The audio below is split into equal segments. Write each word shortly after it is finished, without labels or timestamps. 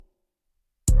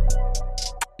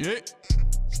yeah.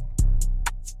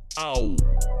 Ow.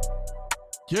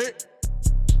 Yeah.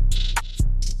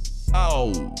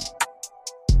 Ow.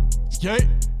 Yeah.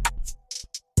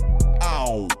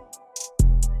 Ow.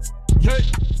 Yeah.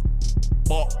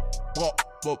 Ba ba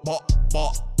ba ba ba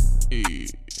e.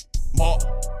 Ba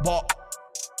ba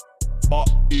ba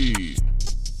e.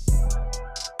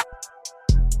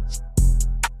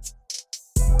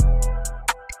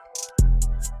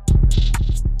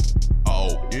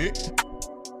 Oh yeah.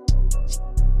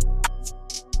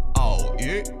 Oh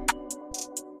yeah.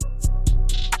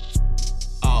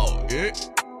 Oh yeah.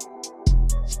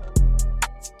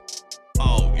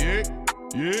 Oh yeah.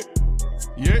 Yeah.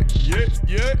 Yeah, yeah,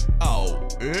 yeah. Oh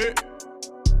yeah.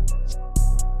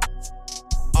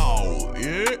 Oh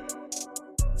yeah.